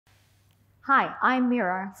Hi, I'm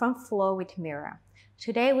Mira from Flow with Mira.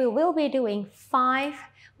 Today we will be doing 5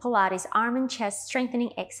 Pilates arm and chest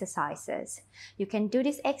strengthening exercises. You can do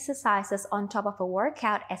these exercises on top of a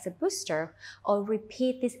workout as a booster or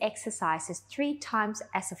repeat these exercises 3 times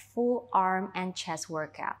as a full arm and chest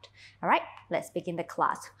workout. Alright, let's begin the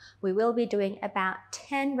class. We will be doing about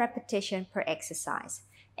 10 repetitions per exercise.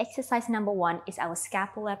 Exercise number 1 is our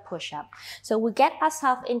scapular push-up. So we get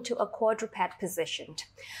ourselves into a quadruped position.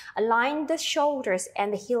 Align the shoulders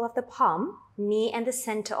and the heel of the palm, knee and the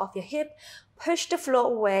center of your hip. Push the floor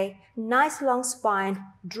away, nice long spine,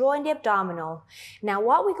 draw in the abdominal. Now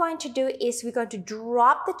what we're going to do is we're going to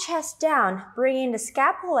drop the chest down, bringing the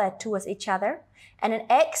scapula towards each other. And then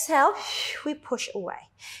exhale, we push away.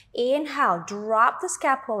 Inhale, drop the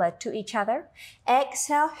scapula to each other.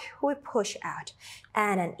 Exhale, we push out.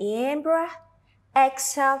 And an in-breath,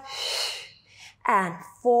 exhale, and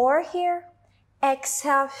 4 here,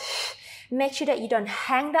 exhale. Make sure that you don't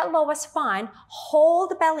hang that lower spine.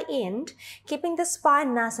 Hold the belly in, keeping the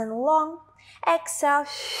spine nice and long. Exhale.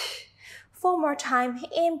 4 more times.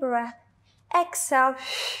 In breath. Exhale.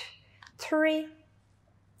 3.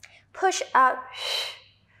 Push out.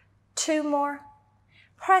 2 more.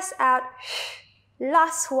 Press out.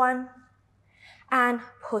 Last one. And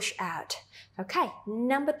push out. Okay,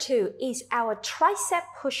 number 2 is our tricep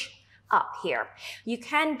push up here. You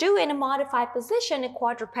can do in a modified position in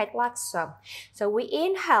quadruped like so. So we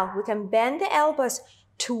inhale, we can bend the elbows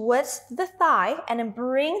towards the thigh and then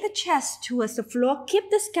bring the chest towards the floor.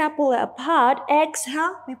 Keep the scapula apart.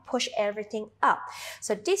 Exhale, we push everything up.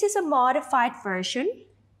 So this is a modified version.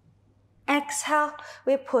 Exhale,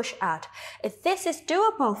 we push out. If this is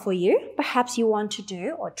doable for you, perhaps you want to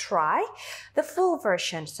do or try the full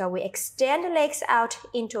version. So we extend the legs out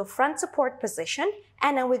into a front support position,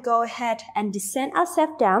 and then we go ahead and descend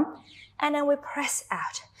ourselves down, and then we press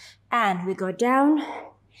out. And we go down,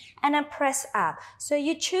 and then press up. So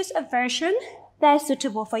you choose a version that is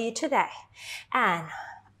suitable for you today. And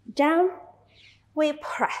down, we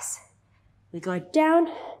press. We go down,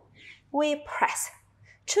 we press.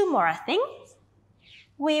 2 more, I think.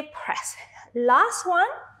 We press. Last one.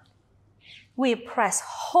 We press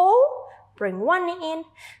hold. Bring one knee in,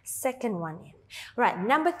 second one in. Right,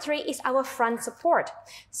 number 3 is our front support.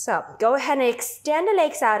 So go ahead and extend the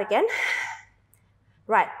legs out again.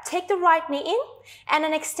 Right, take the right knee in and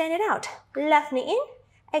then extend it out. Left knee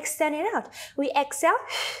in, extend it out. We exhale,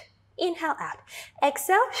 inhale out.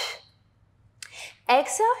 Exhale,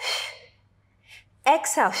 exhale.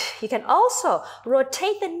 Exhale. You can also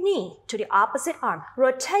rotate the knee to the opposite arm.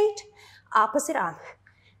 Rotate, opposite arm.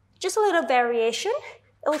 Just a little variation.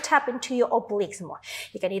 It will tap into your obliques more.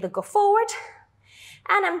 You can either go forward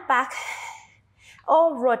and then back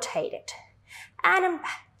or rotate it. And then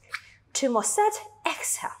back. 2 more sets.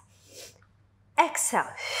 Exhale.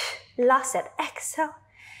 Exhale. Last set. Exhale.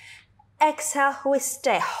 Exhale, we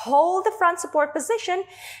stay. Hold the front support position.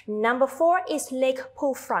 Number 4 is leg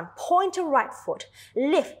pull front. Point to right foot.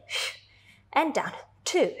 Lift and down.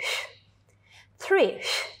 2, 3,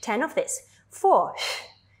 10 of this. 4,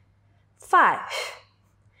 5,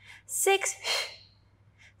 6,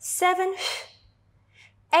 7,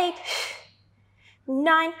 8,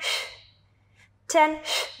 9, 10.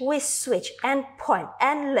 We switch and point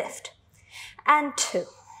and lift. And 2,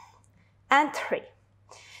 and 3.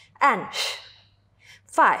 And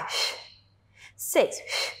 5, 6,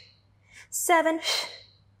 7,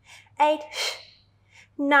 8,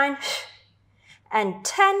 9, and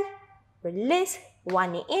 10. Release.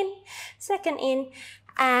 1 knee in, second in,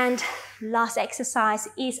 and last exercise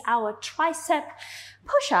is our tricep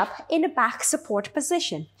push-up in the back support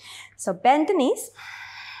position. So bend the knees.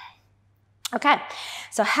 Okay,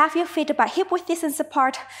 so have your feet about hip-width distance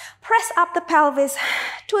apart. Press up the pelvis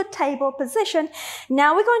to a table position.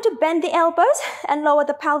 Now we're going to bend the elbows and lower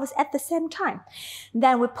the pelvis at the same time.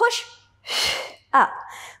 Then we push up.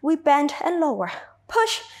 We bend and lower.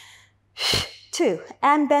 Push, 2,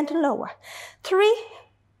 and bend and lower. 3,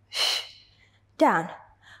 down.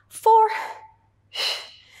 4,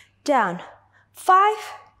 down. 5,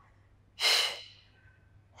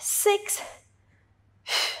 6,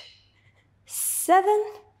 7,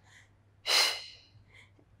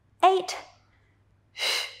 8,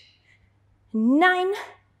 9,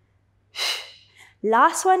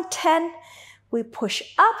 last one, 10. We push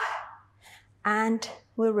up and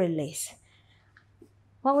we release.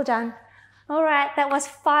 Well done. All right, that was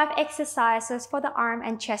 5 exercises for the arm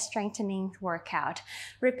and chest strengthening workout.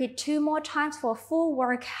 Repeat 2 more times for a full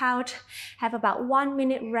workout. Have about 1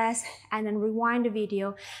 minute rest and then rewind the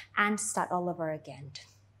video and start all over again.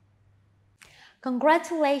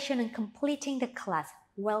 Congratulations on completing the class.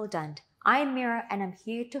 Well done. I'm Mira and I'm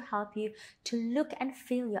here to help you to look and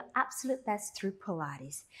feel your absolute best through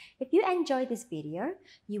Pilates. If you enjoyed this video,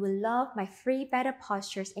 you will love my free Better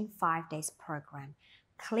Postures in 5 Days program.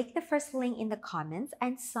 Click the first link in the comments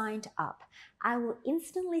and sign up. I will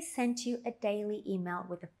instantly send you a daily email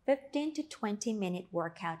with a 15 to 20 minute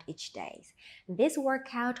workout each day. This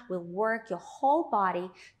workout will work your whole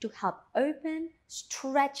body to help open,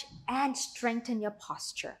 stretch, and strengthen your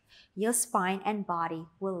posture. Your spine and body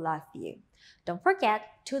will love you. Don't forget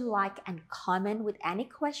to like and comment with any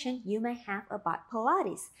question you may have about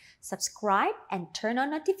Pilates. Subscribe and turn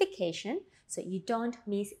on notification so you don't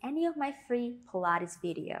miss any of my free Pilates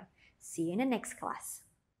video. See you in the next class.